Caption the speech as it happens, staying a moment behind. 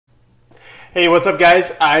Hey, what's up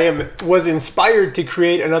guys? Was inspired to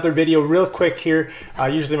create another video real quick here.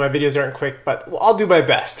 Usually my videos aren't quick, but I'll do my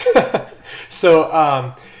best. So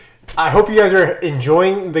I hope you guys are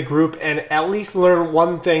enjoying the group and at least learn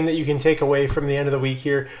one thing that you can take away from the end of the week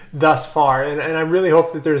here thus far. And I really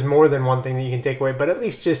hope that there's more than one thing that you can take away, but at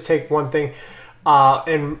least just take one thing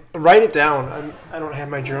and write it down. I don't have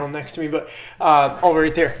my journal next to me, but oh,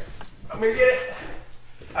 right there. I'm gonna get it.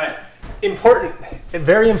 All right. Important,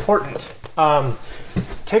 very important.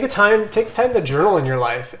 Take time to journal in your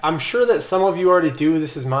life. I'm sure that some of you already do.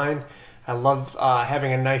 This is mine. I love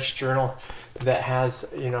having a nice journal that has,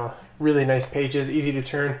 really nice pages, easy to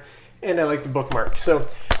turn, and I like the bookmark. So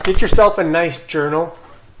get yourself a nice journal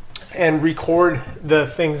and record the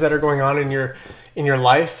things that are going on in your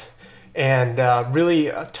life, and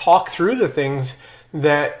really talk through the things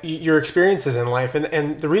that your experiences in life.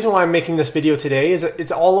 And the reason why I'm making this video today is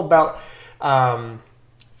it's all about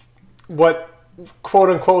what quote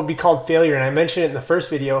unquote would be called failure. And I mentioned it in the first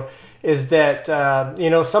video, is that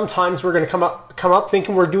sometimes we're going to come up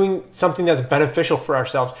thinking we're doing something that's beneficial for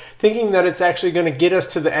ourselves, thinking that it's actually going to get us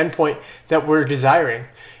to the end point that we're desiring.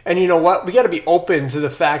 And you know what? We got to be open to the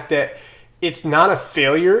fact that it's not a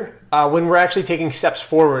failure when we're actually taking steps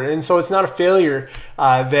forward. And so it's not a failure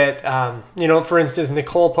that, for instance,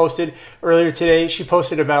 Nicole posted earlier today, she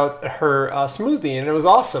posted about her smoothie, and it was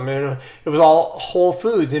awesome. And it was all whole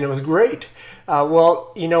foods, and it was great.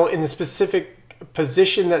 In the specific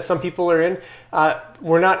position that some people are in,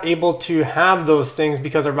 we're not able to have those things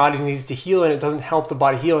because our body needs to heal, and it doesn't help the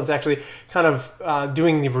body heal. It's actually kind of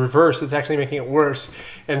doing the reverse. It's actually making it worse.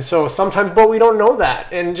 And so sometimes, but we don't know that.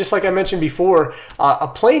 And just like I mentioned before, a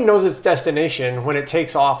plane knows its destination when it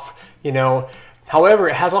takes off, However,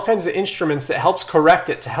 it has all kinds of instruments that helps correct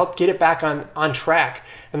it, to help get it back on track.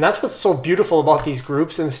 And that's what's so beautiful about these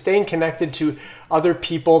groups, and staying connected to other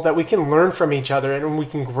people that we can learn from each other and we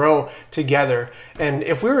can grow together. And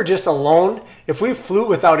if we were just alone, if we flew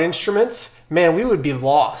without instruments, man, we would be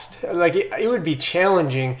lost. Like it would be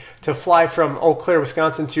challenging to fly from Eau Claire,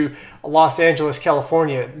 Wisconsin to Los Angeles,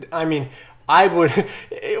 California. I mean, I would,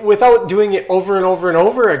 without doing it over and over and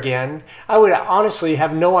over again, I would honestly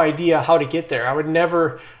have no idea how to get there.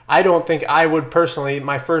 I don't think I would personally,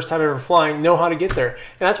 my first time ever flying, know how to get there.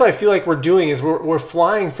 And that's what I feel like we're doing, is we're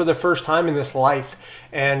flying for the first time in this life.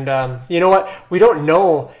 And you know what? We don't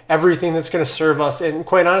know everything that's going to serve us. And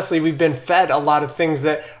quite honestly, we've been fed a lot of things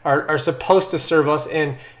that are supposed to serve us,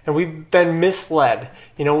 and we've been misled.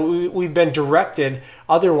 We've been directed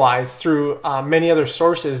otherwise through many other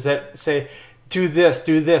sources that say, do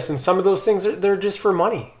this. And some of those things, they're just for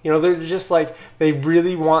money. They're just like, they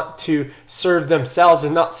really want to serve themselves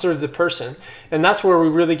and not serve the person. And that's where we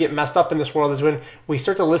really get messed up in this world, is when we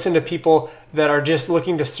start to listen to people that are just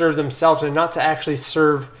looking to serve themselves and not to actually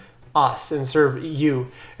serve us and serve you.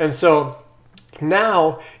 And so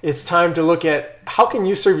now it's time to look at how can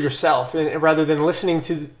you serve yourself, and rather than listening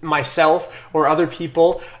to myself or other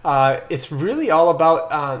people. It's really all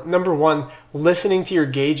about number one, listening to your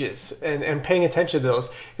gauges and paying attention to those.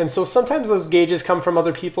 And so sometimes those gauges come from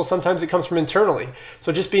other people, sometimes it comes from internally.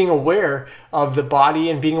 So just being aware of the body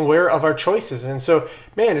and being aware of our choices. And so,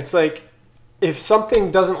 man, it's like, if something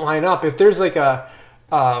doesn't line up, if there's like a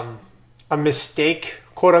mistake,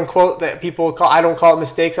 quote unquote, that people call, I don't call it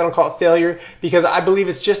mistakes, I don't call it failure, because I believe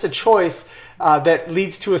it's just a choice that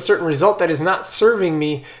leads to a certain result that is not serving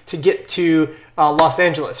me to get to Los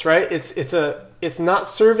Angeles, right? It's not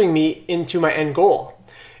serving me into my end goal.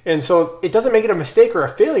 And so it doesn't make it a mistake or a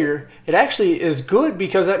failure. It actually is good,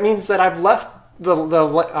 because that means that I've left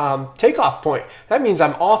the takeoff point. That means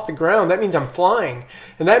I'm off the ground. That means I'm flying.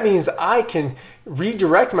 And that means I can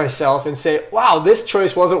redirect myself and say, wow, this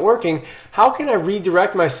choice wasn't working. How can I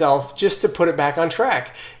redirect myself just to put it back on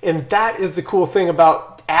track? And that is the cool thing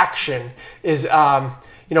about action, is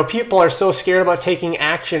people are so scared about taking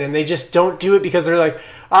action, and they just don't do it because they're like,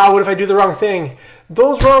 what if I do the wrong thing?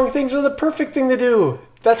 Those wrong things are the perfect thing to do.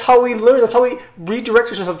 That's how we learn. That's how we redirect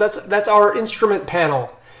ourselves. That's our instrument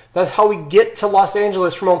panel. That's how we get to Los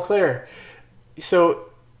Angeles from Eau Claire. So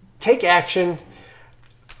take action,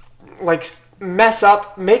 like mess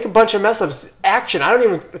up, make a bunch of mess ups. Action. I don't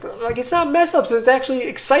even, like, it's not mess ups, it's actually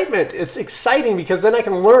excitement. It's exciting, because then I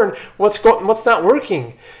can learn what's not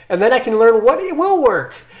working, and then I can learn what it will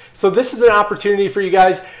work. So this is an opportunity for you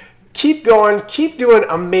guys. Keep going, keep doing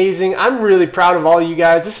amazing. I'm really proud of all you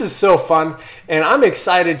guys. This is so fun, and I'm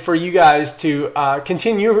excited for you guys to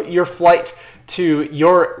continue your flight to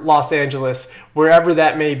your Los Angeles, wherever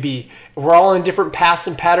that may be. We're all in different paths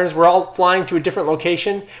and patterns. We're all flying to a different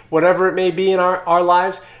location, whatever it may be in our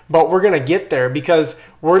lives, but we're going to get there because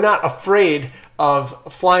we're not afraid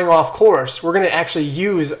of flying off course, we're going to actually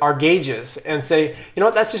use our gauges and say, you know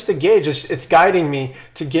what, that's just a gauge. It's guiding me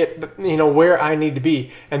to get, you know, where I need to be.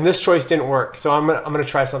 And this choice didn't work, so I'm gonna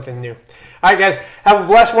try something new. All right, guys, have a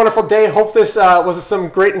blessed, wonderful day. Hope this was some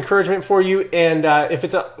great encouragement for you. And if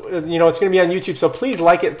it's you know, it's going to be on YouTube, so please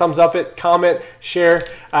like it, thumbs up it, comment, share.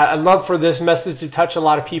 I'd love for this message to touch a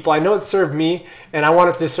lot of people. I know it served me, and I want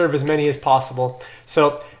it to serve as many as possible.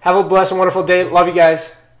 So have a blessed and wonderful day. Love you guys.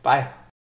 Bye.